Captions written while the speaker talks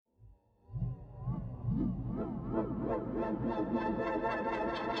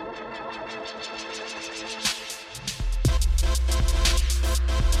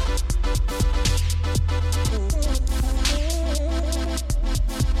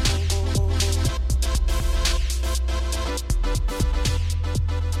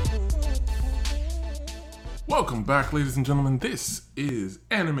Welcome back, ladies and gentlemen. This is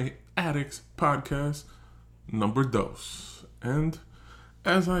Anime Addicts Podcast number dos. And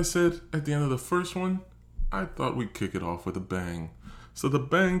as I said at the end of the first one, I thought we'd kick it off with a bang. So the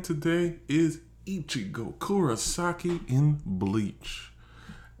bang today is Ichigo Kurosaki in Bleach.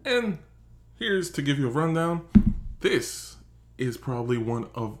 And here's to give you a rundown. This is probably one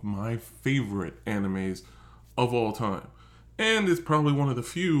of my favorite animes of all time. And it's probably one of the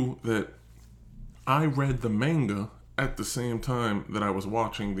few that I read the manga at the same time that I was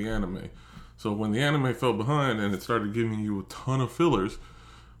watching the anime. So when the anime fell behind and it started giving you a ton of fillers,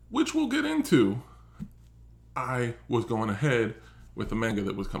 which we'll get into, I was going ahead with the manga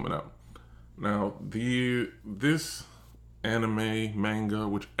that was coming out. Now, this anime, manga,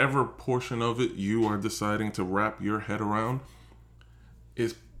 whichever portion of it you are deciding to wrap your head around,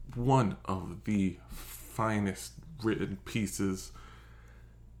 is one of the finest written pieces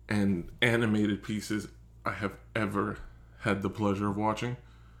and animated pieces I have ever had the pleasure of watching.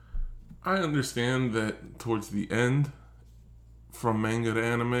 I understand that towards the end, from manga to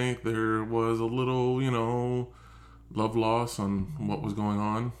anime, there was a little, love loss on what was going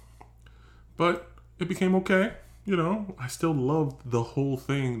on. But it became okay. I still loved the whole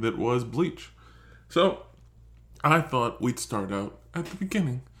thing that was Bleach. So I thought we'd start out at the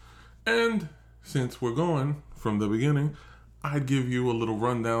beginning. And since we're going from the beginning, I'd give you a little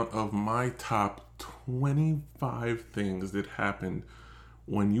rundown of my top 25 things that happened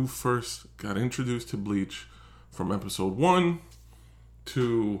when you first got introduced to Bleach from episode 1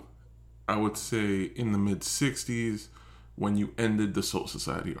 to, I would say, in the mid-60s when you ended the Soul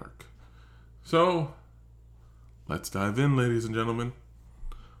Society arc. So, let's dive in, ladies and gentlemen.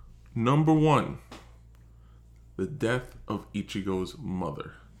 Number 1, the death of Ichigo's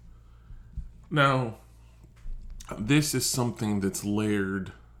mother. Now, this is something that's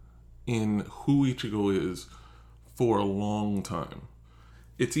layered in who Ichigo is for a long time.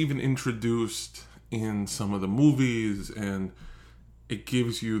 It's even introduced in some of the movies, and it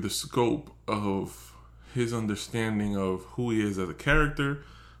gives you the scope of his understanding of who he is as a character,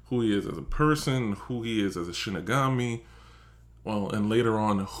 who he is as a person, who he is as a Shinigami, and later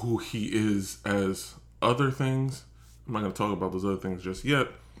on, who he is as other things. I'm not going to talk about those other things just yet.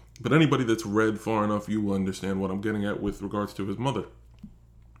 But anybody that's read far enough, you will understand what I'm getting at with regards to his mother.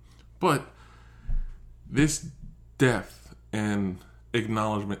 But this death and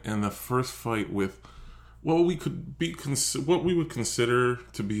acknowledgement and the first fight with what we would consider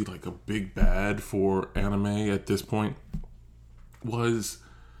to be like a big bad for anime at this point was,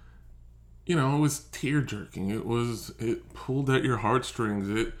 it was tear jerking. It pulled at your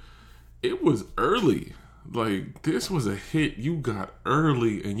heartstrings. It was early. Like, this was a hit you got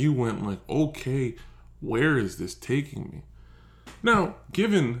early, and you went like, okay, where is this taking me? Now,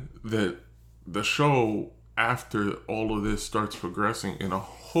 given that the show, after all of this, starts progressing in a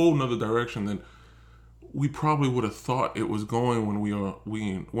whole nother direction than we probably would have thought it was going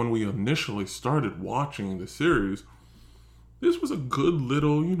when we initially started watching the series, this was a good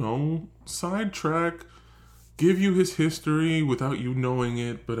little, sidetrack, give you his history without you knowing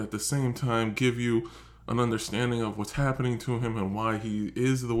it, but at the same time, give you an understanding of what's happening to him and why he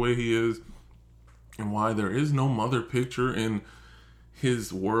is the way he is and why there is no mother picture in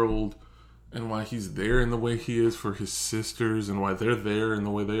his world and why he's there in the way he is for his sisters and why they're there in the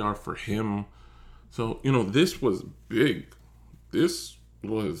way they are for him. So, this was big. This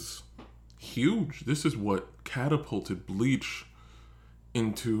was huge. This is what catapulted Bleach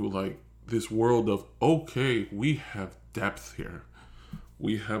into like this world of, okay, we have depth here.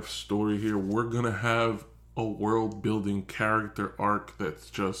 We have story here. We're going to have a world-building character arc that's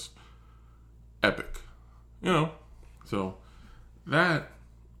just epic. So that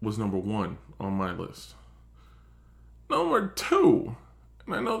was number 1 on my list. Number 2,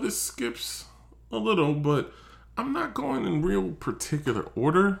 and I know this skips a little, but I'm not going in real particular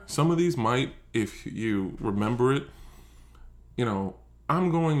order. Some of these might, if you remember it.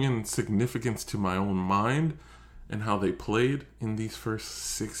 I'm going in significance to my own mind and how they played in these first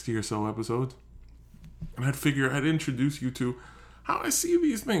 60 or so episodes. And I'd figure I'd introduce you to how I see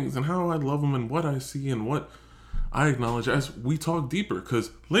these things and how I love them and what I see and what I acknowledge as we talk deeper.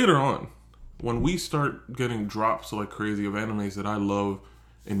 Because later on, when we start getting drops like crazy of animes that I love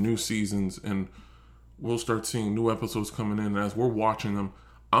in new seasons and we'll start seeing new episodes coming in, and as we're watching them,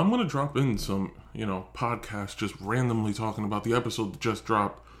 I'm going to drop in some, podcasts just randomly talking about the episode that just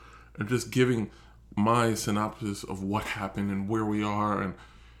dropped and just giving my synopsis of what happened and where we are and,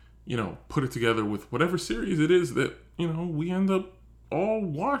 put it together with whatever series it is that, we end up all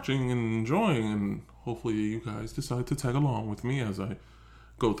watching and enjoying. And hopefully you guys decide to tag along with me as I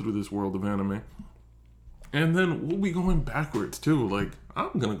go through this world of anime. And then we'll be going backwards too. Like,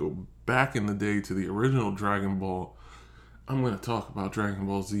 I'm going to go back in the day to the original Dragon Ball. I'm going to talk about Dragon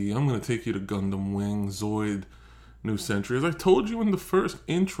Ball Z. I'm going to take you to Gundam Wing, Zoid, New Century. As I told you in the first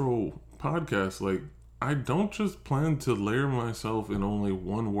intro podcast, like, I don't just plan to layer myself in only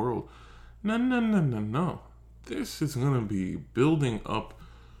one world. No. This is going to be building up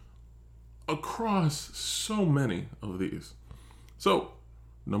across so many of these. So,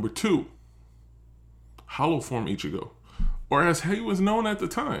 number 2, Hollow Form Ichigo, or as he was known at the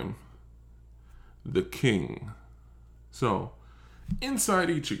time, the King. So, inside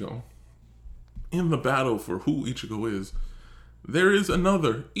Ichigo, in the battle for who Ichigo is, there is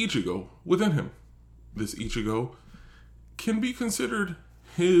another Ichigo within him. This Ichigo can be considered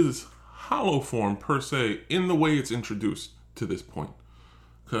his hollow form per se in the way it's introduced to this point.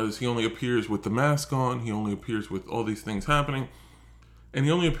 Because he only appears with the mask on, he only appears with all these things happening, and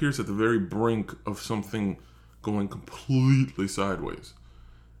he only appears at the very brink of something going completely sideways.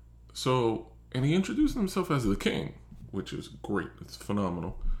 So, and he introduced himself as the King, which is great. It's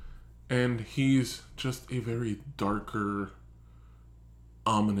phenomenal. And he's just a very darker,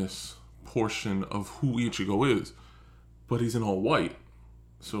 ominous portion of who Ichigo is. But he's in all white.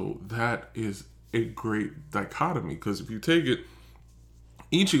 So that is a great dichotomy. Because if you take it,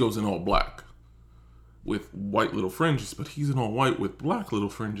 Ichigo's in all black with white little fringes. But he's in all white with black little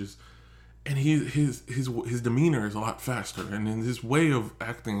fringes. And his demeanor is a lot faster. And his way of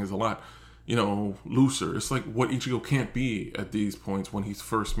acting is a lot looser. It's like what Ichigo can't be at these points when he's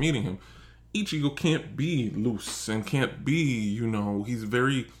first meeting him. Ichigo can't be loose and can't be, he's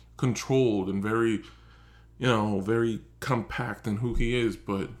very controlled and very, very compact in who he is.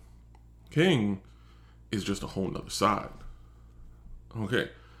 But King is just a whole nother side. Okay.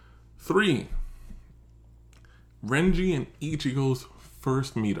 3, Renji and Ichigo's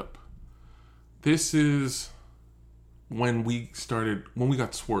first meetup. This is when we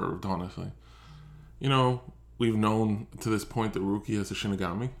got swerved, honestly. We've known to this point that Rukia is a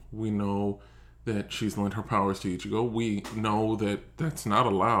Shinigami. We know that she's lent her powers to Ichigo. We know that that's not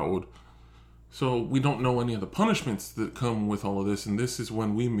allowed. So we don't know any of the punishments that come with all of this. And this is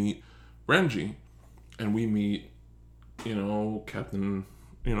when we meet Renji. And we meet, Captain,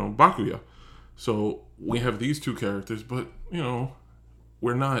 Bakuya. So we have these two characters, but, we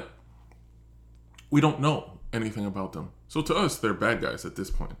don't know anything about them. So to us, they're bad guys at this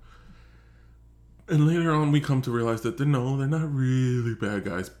point. And later on, we come to realize that they're not really bad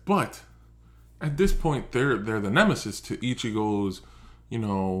guys. But at this point, they're the nemesis to Ichigo's,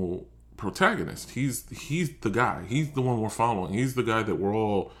 protagonist. He's the guy. He's the one we're following. He's the guy that we're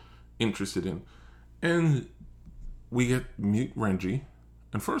all interested in. And we meet Renji.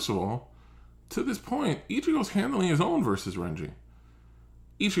 And first of all, to this point, Ichigo's handling his own versus Renji.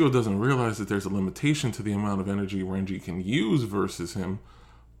 Ichigo doesn't realize that there's a limitation to the amount of energy Renji can use versus him.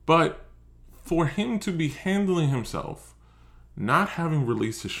 But for him to be handling himself, not having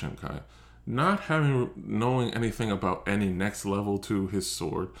released his Shinkai, not knowing anything about any next level to his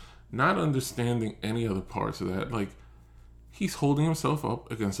sword, not understanding any other parts of that, he's holding himself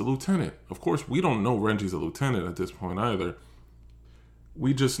up against a lieutenant. Of course, we don't know Renji's a lieutenant at this point either.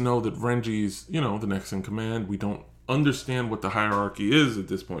 We just know that Renji's, the next in command. We don't understand what the hierarchy is at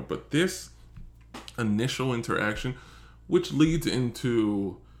this point. But this initial interaction, which leads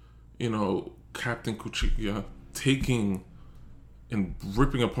into, Captain Kuchiya taking and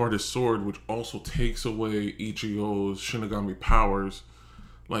ripping apart his sword, which also takes away Ichigo's Shinigami powers.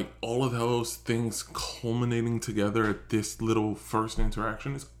 All of those things culminating together at this little first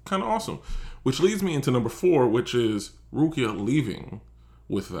interaction is kind of awesome. Which leads me into number 4, which is Rukia leaving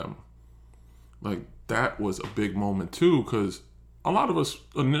with them. That was a big moment too, because a lot of us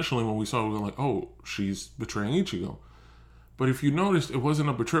initially when we saw it, we were like, oh, she's betraying Ichigo. But if you noticed, it wasn't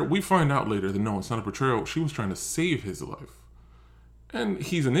a betrayal. We find out later that no, it's not a betrayal. She was trying to save his life. And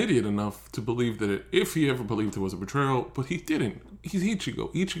he's an idiot enough to believe that if he ever believed it was a betrayal, but he didn't. He's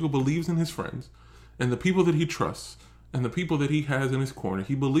Ichigo. Ichigo believes in his friends and the people that he trusts and the people that he has in his corner.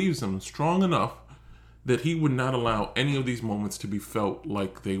 He believes them strong enough that he would not allow any of these moments to be felt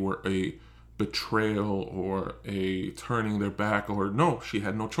like they were a betrayal or a turning their back, or no, she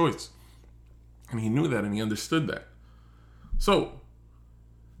had no choice. And he knew that and he understood that. So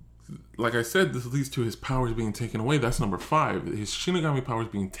like I said, this leads to his powers being taken away. That's number 5. His Shinigami powers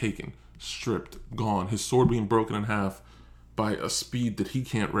being taken, stripped, gone. His sword being broken in half by a speed that he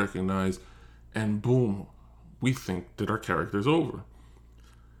can't recognize. And boom, we think that our character's over.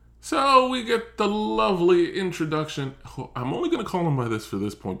 So we get the lovely introduction. I'm only going to call him by this for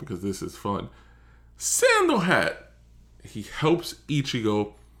this point because this is fun. Sandal Hat. He helps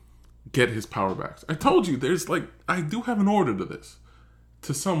Ichigo get his power back. I told you, I do have an order to this.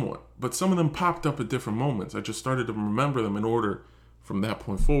 To somewhat. But some of them popped up at different moments. I just started to remember them in order from that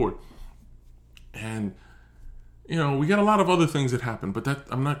point forward. And, we get a lot of other things that happen, but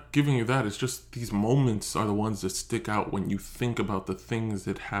I'm not giving you that. It's just these moments are the ones that stick out when you think about the things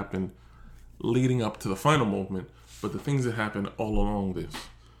that happen leading up to the final moment, but the things that happen all along this.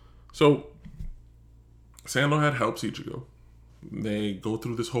 So, Sandal Hat helps Ichigo. They go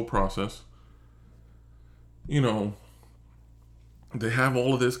through this whole process. They have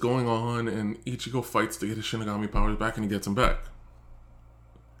all of this going on, and Ichigo fights to get his Shinigami powers back, and he gets them back.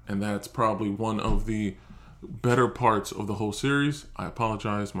 And that's probably one of the better parts of the whole series. I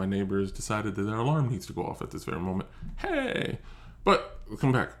apologize. My neighbors decided that their alarm needs to go off at this very moment. Hey! But,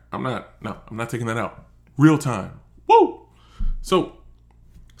 come back. I'm not taking that out. Real time. Woo! So,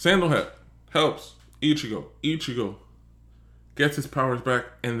 Sandal Hat helps Ichigo. Ichigo gets his powers back,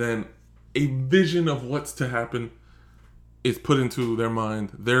 and then a vision of what's to happen is put into their mind.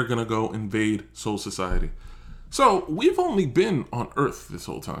 They're gonna go invade Soul Society. So, we've only been on Earth this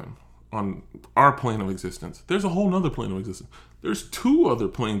whole time. On our plane of existence. There's a whole nother plane of existence. There's 2 other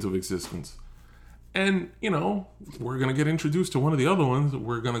planes of existence. And, we're gonna get introduced to one of the other ones.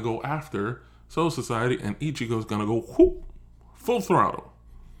 We're gonna go after Soul Society, and Ichigo's gonna go whoop, full throttle.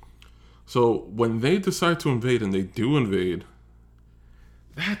 So, when they decide to invade, and they do invade,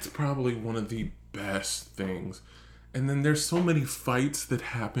 that's probably one of the best things. And then there's so many fights that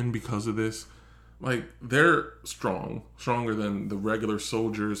happen because of this. They're stronger than the regular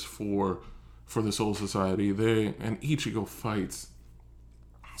soldiers for the Soul Society. And Ichigo fights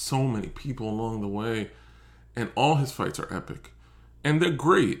so many people along the way, and all his fights are epic. And they're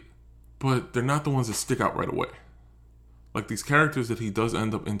great, but they're not the ones that stick out right away. These characters that he does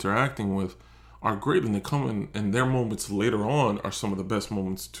end up interacting with are great, and they come in, and their moments later on are some of the best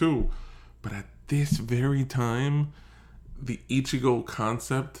moments too. But at this very time, the Ichigo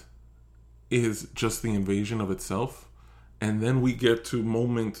concept is just the invasion of itself. And then we get to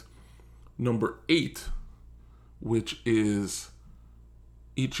moment number 8, which is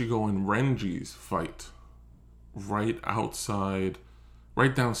Ichigo and Renji's fight right outside,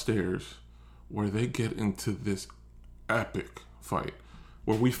 right downstairs, where they get into this epic fight,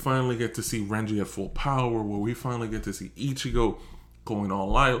 where we finally get to see Renji at full power, where we finally get to see Ichigo going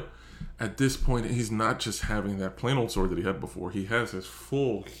all out. At this point, he's not just having that plain old sword that he had before. He has his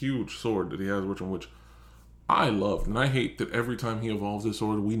full, huge sword that he has, which I loved. And I hate that every time he evolves his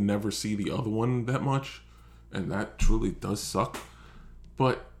sword, we never see the other one that much. And that truly does suck.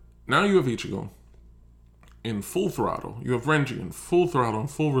 But now you have Ichigo in full throttle. You have Renji in full throttle and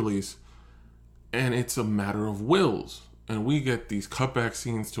full release. And it's a matter of wills. And we get these cutback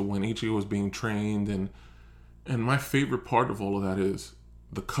scenes to when Ichigo is being trained. And my favorite part of all of that is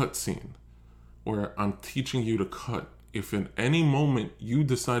the cut scene, where I'm teaching you to cut. If in any moment you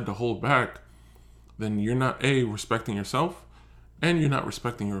decide to hold back, then you're not respecting yourself, and you're not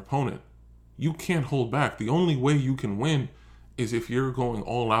respecting your opponent. You can't hold back. The only way you can win is if you're going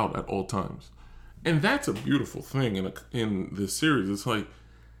all out at all times. And that's a beautiful thing in this series.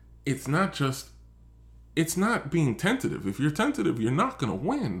 It's not being tentative. If you're tentative, you're not going to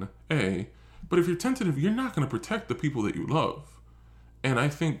win, but if you're tentative, you're not going to protect the people that you love. And I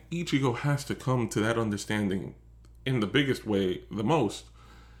think Ichigo has to come to that understanding in the biggest way, the most,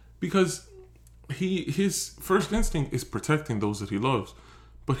 because his first instinct is protecting those that he loves,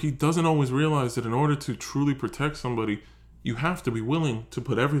 but he doesn't always realize that in order to truly protect somebody, you have to be willing to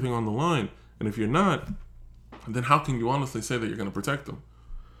put everything on the line. And if you're not, then how can you honestly say that you're going to protect them?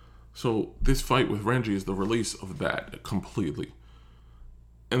 So this fight with Renji is the release of that completely.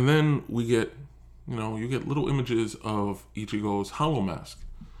 And then we get, you get little images of Ichigo's hollow mask.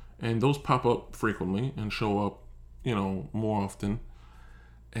 And those pop up frequently and show up, more often.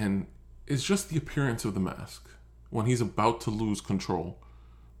 And it's just the appearance of the mask when he's about to lose control,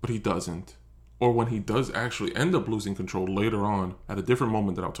 but he doesn't. Or when he does actually end up losing control later on at a different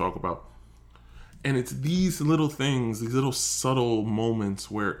moment that I'll talk about. And it's these little things, these little subtle moments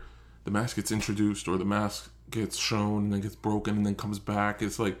where the mask gets introduced or the mask gets shown and then gets broken and then comes back.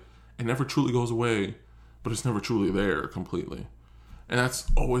 It's it never truly goes away, but it's never truly there completely. And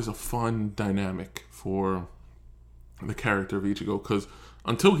that's always a fun dynamic for the character of Ichigo, because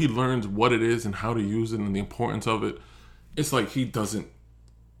until he learns what it is and how to use it and the importance of it, it's like he doesn't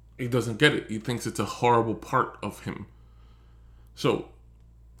get it. He thinks it's a horrible part of him. So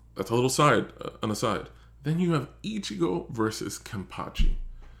that's a little an aside. Then you have Ichigo versus Kenpachi.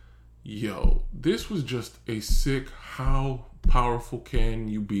 Yo, this was just a sick, how powerful can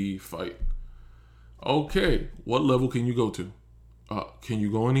you be fight. Okay, what level can you go to? Can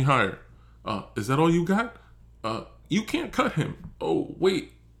you go any higher? Is that all you got? You can't cut him. Oh,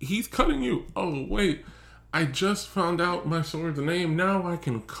 wait, he's cutting you. Oh, wait, I just found out my sword's name. Now I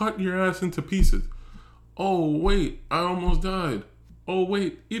can cut your ass into pieces. Oh, wait, I almost died. Oh,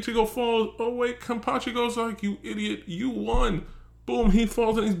 wait, Ichigo falls. Oh, wait, Kenpachi goes like, you idiot, you won. Boom, he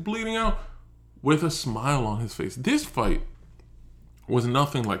falls and he's bleeding out with a smile on his face. This fight was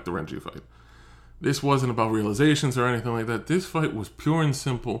nothing like the Renji fight. This wasn't about realizations or anything like that. This fight was pure and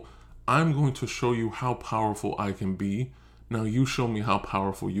simple. I'm going to show you how powerful I can be. Now you show me how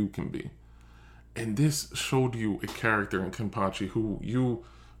powerful you can be. And this showed you a character in Kenpachi who you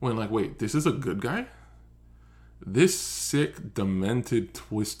went like, wait, this is a good guy? This sick, demented,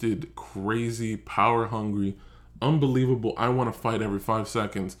 twisted, crazy, power-hungry, unbelievable, I want to fight every 5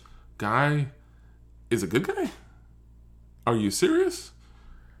 seconds guy is a good guy? Are you serious?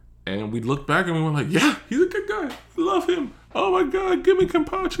 And we looked back and we went like, yeah, he's a good guy. I love him. Oh my God, give me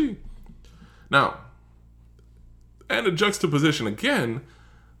Kenpachi. Now, and a juxtaposition again,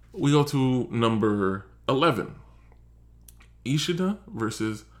 we go to number 11. Ishida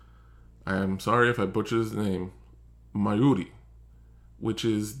versus, I'm sorry if I butcher his name, Mayuri, which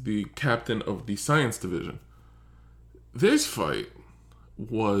is the captain of the science division. This fight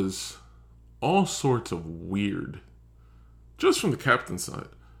was all sorts of weird, just from the captain's side.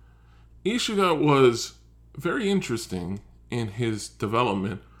 Ishida was very interesting in his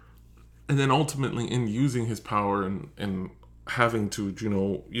development, and then ultimately in using his power and having to,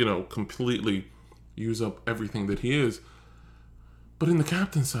 completely use up everything that he is. But in the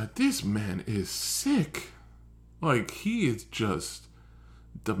captain's side, this man is sick. Like, he is just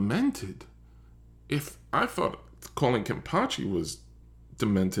demented. If I thought calling Kenpachi was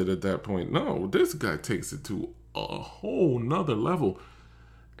demented at that point, no, this guy takes it to a whole nother level.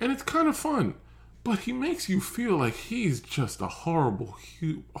 And it's kind of fun. But he makes you feel like he's just a horrible,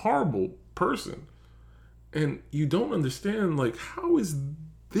 horrible person. And you don't understand, like, how is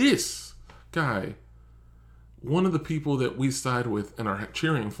this guy one of the people that we side with and are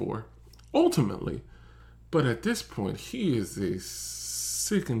cheering for, ultimately? But at this point, he is a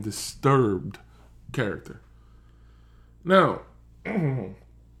sick and disturbed character. Now,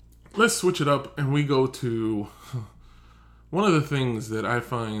 let's switch it up and we go to one of the things that I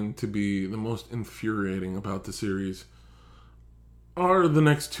find to be the most infuriating about the series are the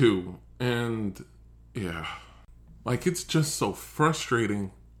next two. And yeah, like, it's just so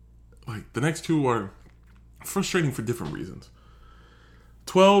frustrating. Like, the next two are frustrating for different reasons.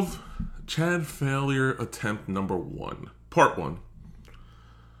 12, Chad failure attempt number 1, part 1.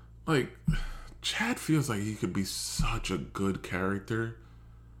 Like, Chad feels like he could be such a good character,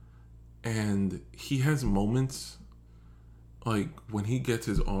 and he has moments like when he gets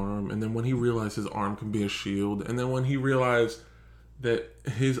his arm, and then when he realizes his arm can be a shield, and then when he realized that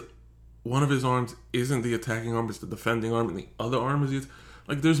one of his arms isn't the attacking arm, it's the defending arm, and the other arm is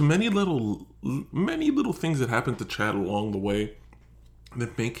like, there's many little things that happen to Chad along the way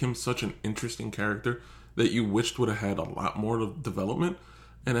that make him such an interesting character that you wished would have had a lot more development,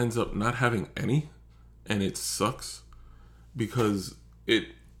 and ends up not having any, and it sucks because it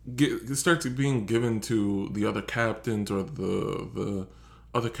starts being given to the other captains or the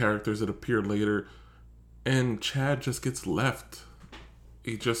other characters that appear later, and Chad just gets left.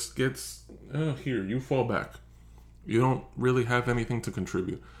 He just gets, here, you fall back. You don't really have anything to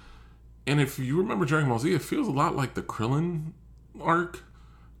contribute. And if you remember Dragon Ball Z, it feels a lot like the Krillin arc,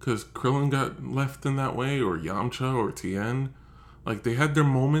 because Krillin got left in that way, or Yamcha or Tien. Like, they had their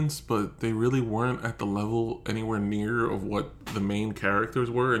moments, but they really weren't at the level anywhere near of what the main characters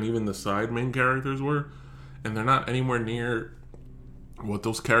were, and even the side main characters were. And they're not anywhere near what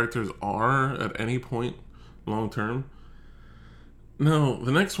those characters are at any point long term. Now,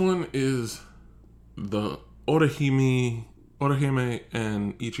 the next one is the Orihime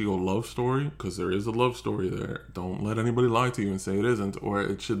and Ichigo love story, because there is a love story there. Don't let anybody lie to you and say it isn't, or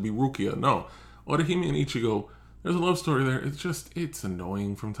it should be Rukia. No, Orihime and Ichigo, there's a love story there. It's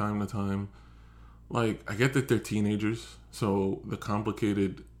annoying from time to time. Like, I get that they're teenagers, so the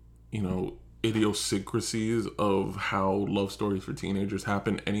complicated, idiosyncrasies of how love stories for teenagers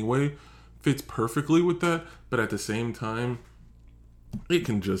happen anyway fits perfectly with that, but at the same time, it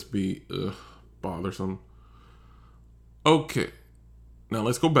can just be bothersome. Okay, Now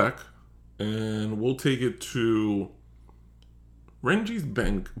let's go back and we'll take it to Renji's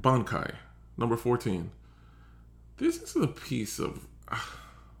Bankai, number 14. This is a piece of...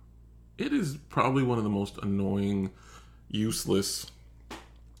 It is probably one of the most annoying, useless,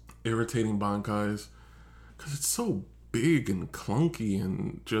 irritating Bankais. Because it's so big and clunky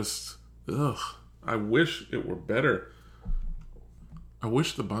and just... Ugh. I wish it were better. I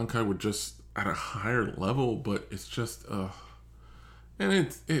wish the Bankai were just at a higher level, but it's just...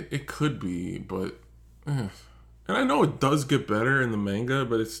 And it could be, but... And I know it does get better in the manga,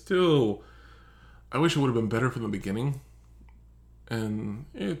 but it's still... I wish it would have been better from the beginning. And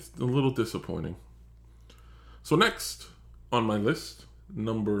it's a little disappointing. So next on my list,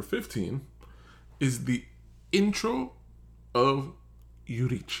 number 15, is the intro of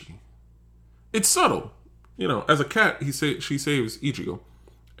Yurichi. It's subtle. You know, as a cat, she saves Ichigo.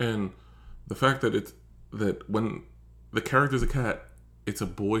 And the fact that when the character's a cat, it's a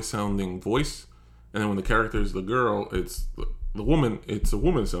boy-sounding voice. And then when the character is the girl, it's the woman. It's a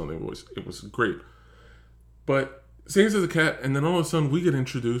woman-sounding voice. It was great. But saves as a cat, and then all of a sudden we get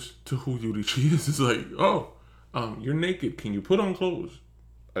introduced to who Yurichi is. It's like, oh, you're naked. Can you put on clothes?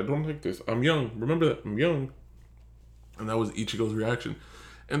 I don't like this. I'm young. Remember that? I'm young. And that was Ichigo's reaction.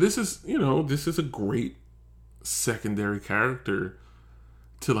 And this is a great secondary character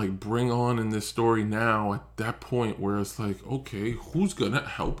to like bring on in this story now at that point where it's like, okay, who's gonna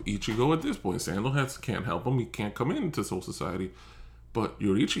help Ichigo at this point? Sandal can't help him. He can't come into Soul Society, but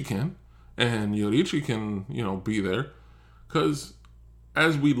Yurichi can, and Yurichi can, be there, because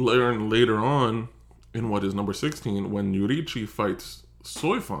as we learn later on in what is number 16, when Yurichi fights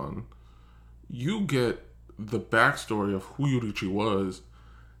Soifan, you get the backstory of who Yurichi was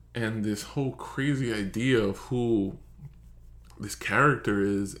and this whole crazy idea of who this character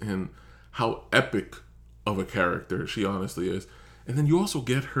is and how epic of a character she honestly is. And then you also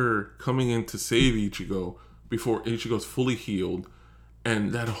get her coming in to save Ichigo before Ichigo's fully healed,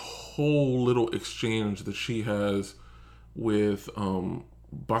 and that whole little exchange that she has with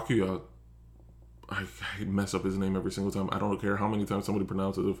Bakuya. I mess up his name every single time. I don't care how many times somebody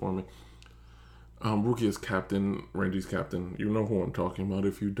pronounces it for me. Rukia's captain, Renji's captain. You know who I'm talking about.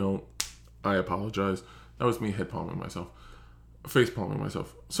 If you don't, I apologize. That was me head palming myself. Face palming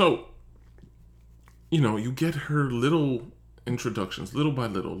myself. So, you get her little introductions, little by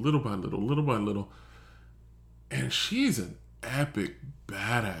little, little by little, little by little. And she's an epic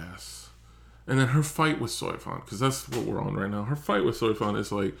badass. And then her fight with Soifan, because that's what we're on right now. Her fight with Soifan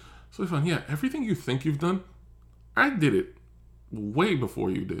is like, Soifan, yeah, everything you think you've done, I did it way before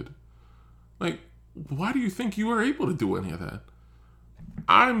you did. Like, why do you think you were able to do any of that?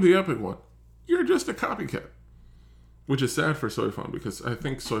 I'm the epic one. You're just a copycat. Which is sad for Soifan, because I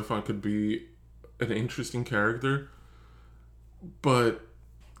think Soifan could be an interesting character. But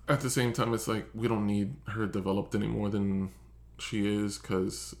at the same time, it's like, we don't need her developed any more than she is,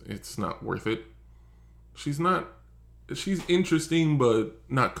 because it's not worth it. She's interesting, but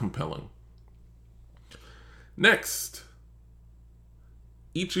not compelling. Next,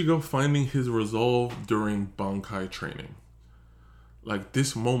 Ichigo finding his resolve during Bankai training. Like,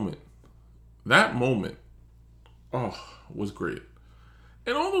 that moment, was great.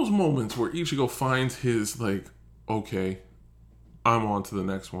 And all those moments where Ichigo finds his, like, okay, I'm on to the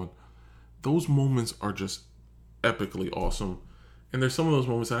next one. Those moments are just epically awesome. And there's some of those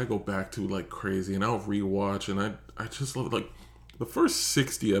moments that I go back to like crazy, and I'll rewatch, and I just love, like, the first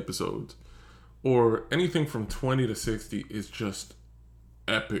 60 episodes, or anything from 20 to 60 is just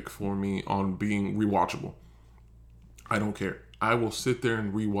epic for me on being rewatchable. I don't care. I will sit there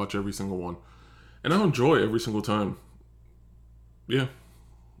and rewatch every single one. And I'll enjoy every single time. Yeah.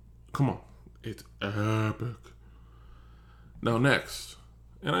 Come on. It's epic. Now next.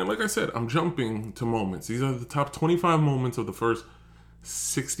 And like I said, I'm jumping to moments. These are the top 25 moments of the first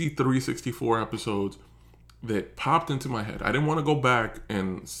 63, 64 episodes that popped into my head. I didn't want to go back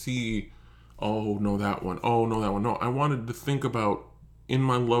and see, oh, no, that one. Oh, no, that one. No, I wanted to think about, in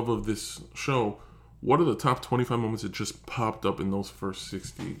my love of this show, what are the top 25 moments that just popped up in those first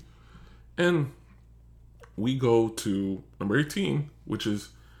 60? And we go to number 18, which is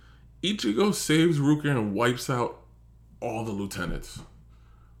Ichigo saves Rukia and wipes out all the lieutenants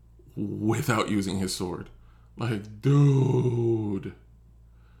without using his sword. Like, dude.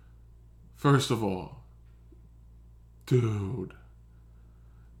 First of all, dude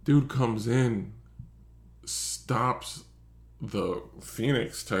comes in, stops the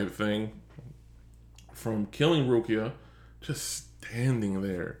Phoenix type thing from killing Rukia, just standing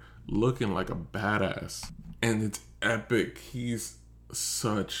there looking like a badass. And it's epic. He's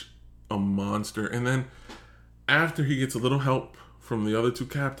such a monster. And then after he gets a little help from the other two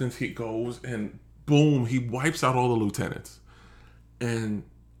captains, he goes and boom, he wipes out all the lieutenants. And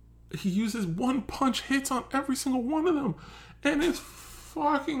he uses one punch hits on every single one of them. And it's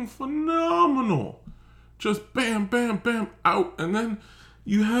fucking phenomenal. Just bam, bam, bam, out. And then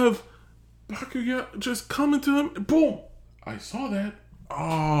you have Bakuya just coming to them. Boom. I saw that.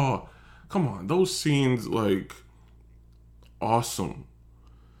 Oh, come on. Those scenes, like, awesome.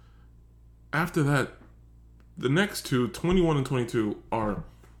 After that, the next two, 21 and 22, are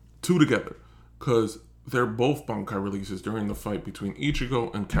two together. Because they're both Bankai releases during the fight between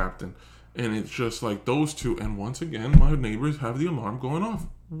Ichigo and Captain. And it's just like those two. And once again, my neighbors have the alarm going off.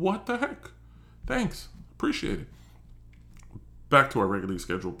 What the heck? Thanks. Appreciate it. Back to our regularly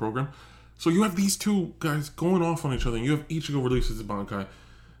scheduled program. So you have these two guys going off on each other. And you have Ichigo releases a Bankai.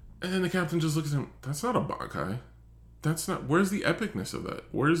 And then the captain just looks at him. That's not a Bankai. That's not... Where's the epicness of that?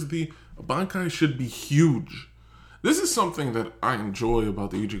 Where's the... A Bankai should be huge. This is something that I enjoy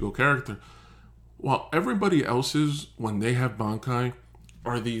about the Ichigo character. While everybody else's, when they have Bankai,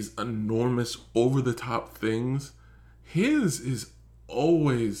 are these enormous, over-the-top things, his is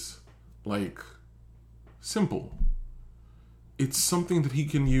always, like, simple. It's something that he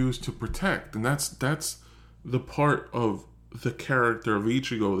can use to protect. And that's the part of the character of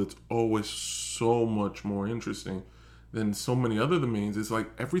Ichigo that's always so much more interesting than so many other domains. It's like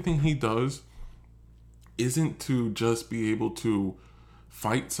everything he does isn't to just be able to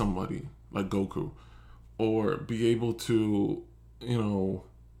fight somebody like Goku, or be able to,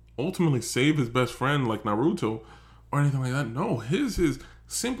 ultimately save his best friend like Naruto, or anything like that. No, his is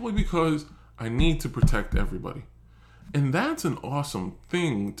simply because I need to protect everybody. And that's an awesome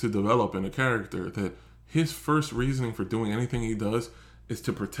thing to develop in a character, that his first reasoning for doing anything he does is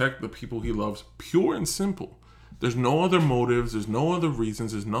to protect the people he loves, pure and simple. There's no other motives, there's no other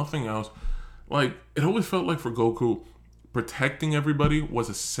reasons, there's nothing else. Like, it always felt like for Goku, protecting everybody was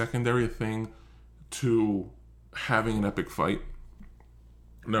a secondary thing to having an epic fight.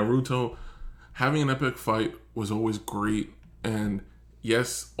 Naruto, having an epic fight was always great. And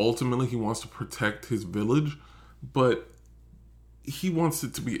yes, ultimately he wants to protect his village, but he wants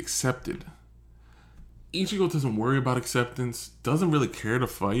it to be accepted. Ichigo doesn't worry about acceptance, doesn't really care to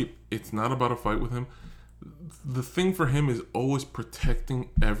fight. It's not about a fight with him. The thing for him is always protecting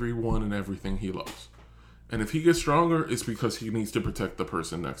everyone and everything he loves. And if he gets stronger, it's because he needs to protect the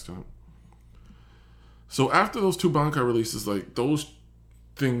person next to him. So after those two Bankai releases, like, those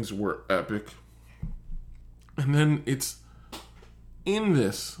things were epic. And then it's... In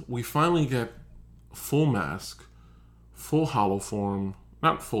this, we finally get full mask, full hollow form.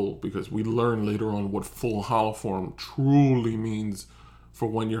 Not full, because we learn later on what full hollow form truly means for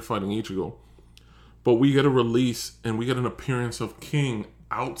when you're fighting Ichigo. But we get a release, and we get an appearance of King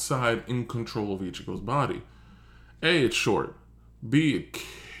outside in control of Ichigo's body. A, it's short. B, it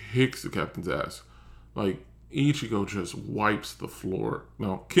kicks the captain's ass. Like, Ichigo just wipes the floor.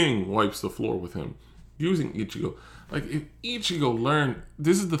 No, King wipes the floor with him, using Ichigo. Like, if Ichigo learned...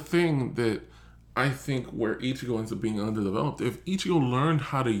 This is the thing that I think where Ichigo ends up being underdeveloped. If Ichigo learned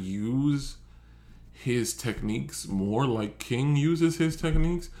how to use his techniques more like King uses his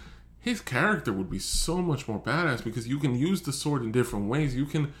techniques, his character would be so much more badass, because you can use the sword in different ways. You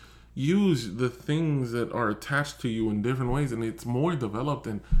can use the things that are attached to you in different ways, and it's more developed,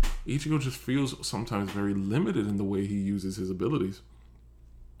 and Ichigo just feels sometimes very limited in the way he uses his abilities.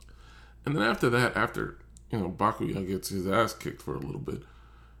 And then after that, Bakuya gets his ass kicked for a little bit,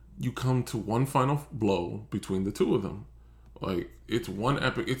 you come to one final blow between the two of them. Like, it's one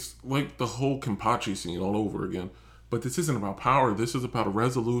epic, it's like the whole Kenpachi scene all over again. But this isn't about power, this is about a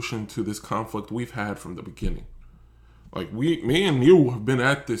resolution to this conflict we've had from the beginning. Like, me and you have been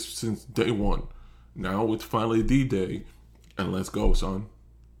at this since day one. Now it's finally D-Day, and let's go, son.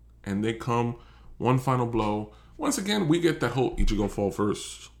 And they come, one final blow. Once again, we get that whole Ichigo fall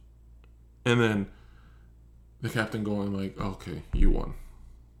first. And then the captain going like, okay, you won.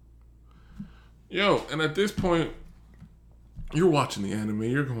 Yo, and at this point, you're watching the anime,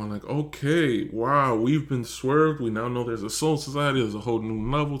 you're going like, okay, wow, we've been swerved. We now know there's a Soul Society, there's a whole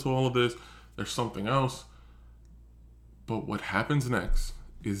new level to all of this. There's something else. But what happens next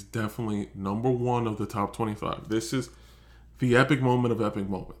is definitely number one of the top 25. This is the epic moment of epic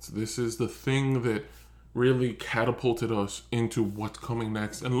moments. This is the thing that really catapulted us into what's coming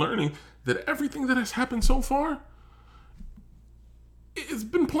next, and learning that everything that has happened so far, it's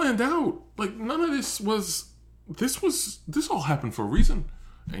been planned out. Like, none of this all happened for a reason.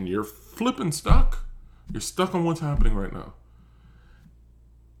 And you're flipping stuck. You're stuck on what's happening right now.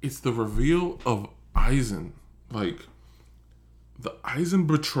 It's the reveal of Aizen. Like, the Aizen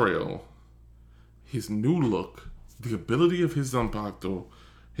betrayal, his new look, the ability of his Zanpakuto,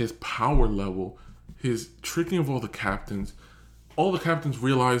 his power level, his tricking of all the captains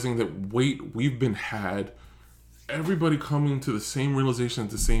realizing that, wait, we've been had. Everybody coming to the same realization at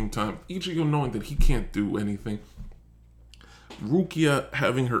the same time. Ichigo knowing that he can't do anything. Rukia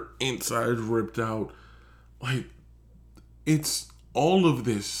having her insides ripped out. Like, it's all of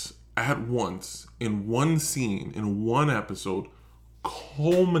this at once in one scene, in one episode,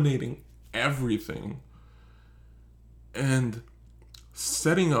 culminating everything and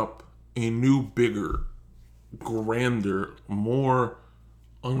setting up a new, bigger, grander, more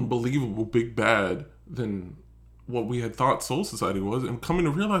unbelievable big bad than what we had thought Soul Society was, and coming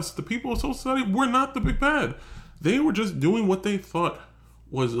to realize that the people of Soul Society were not the big bad. They were just doing what they thought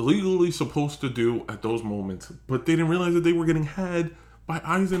was legally supposed to do at those moments, but they didn't realize that they were getting had by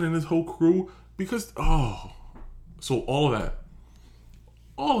Aizen and his whole crew because, so all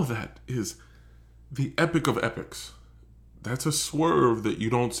of that is the epic of epics. That's a swerve that you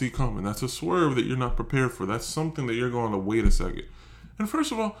don't see coming. That's a swerve that you're not prepared for. That's something that you're going to wait a second. And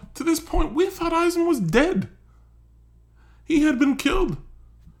first of all, to this point, we thought Aizen was dead. He had been killed.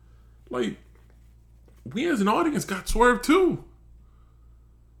 Like, we as an audience got swerved too.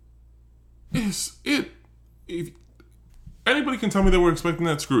 If anybody can tell me they were expecting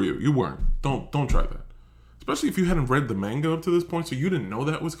that, screw you. You weren't. Don't try that. Especially if you hadn't read the manga up to this point, so you didn't know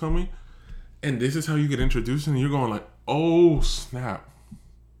that was coming. And this is how you get introduced, and you're going like, oh, snap.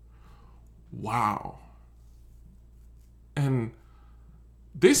 Wow. And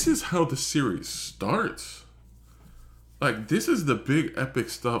this is how the series starts. Like, this is the big epic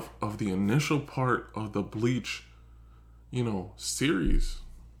stuff of the initial part of the Bleach, series.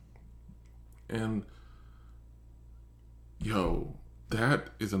 And, that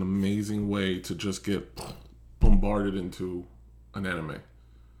is an amazing way to just get bombarded into an anime.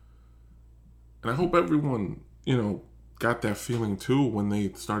 And I hope everyone, got that feeling too when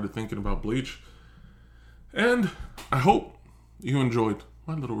they started thinking about Bleach. And I hope you enjoyed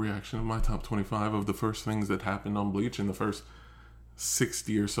my little reaction of my top 25 of the first things that happened on Bleach in the first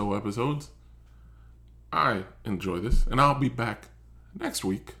 60 or so episodes. I enjoy this, and I'll be back next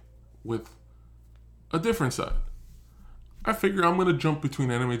week with a different side. I figure I'm going to jump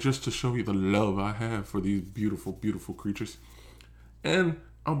between anime just to show you the love I have for these beautiful, beautiful creatures. And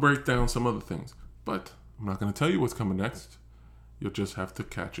I'll break down some other things. But I'm not going to tell you what's coming next. You'll just have to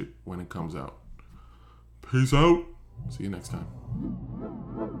catch it when it comes out. Peace out. See you next time.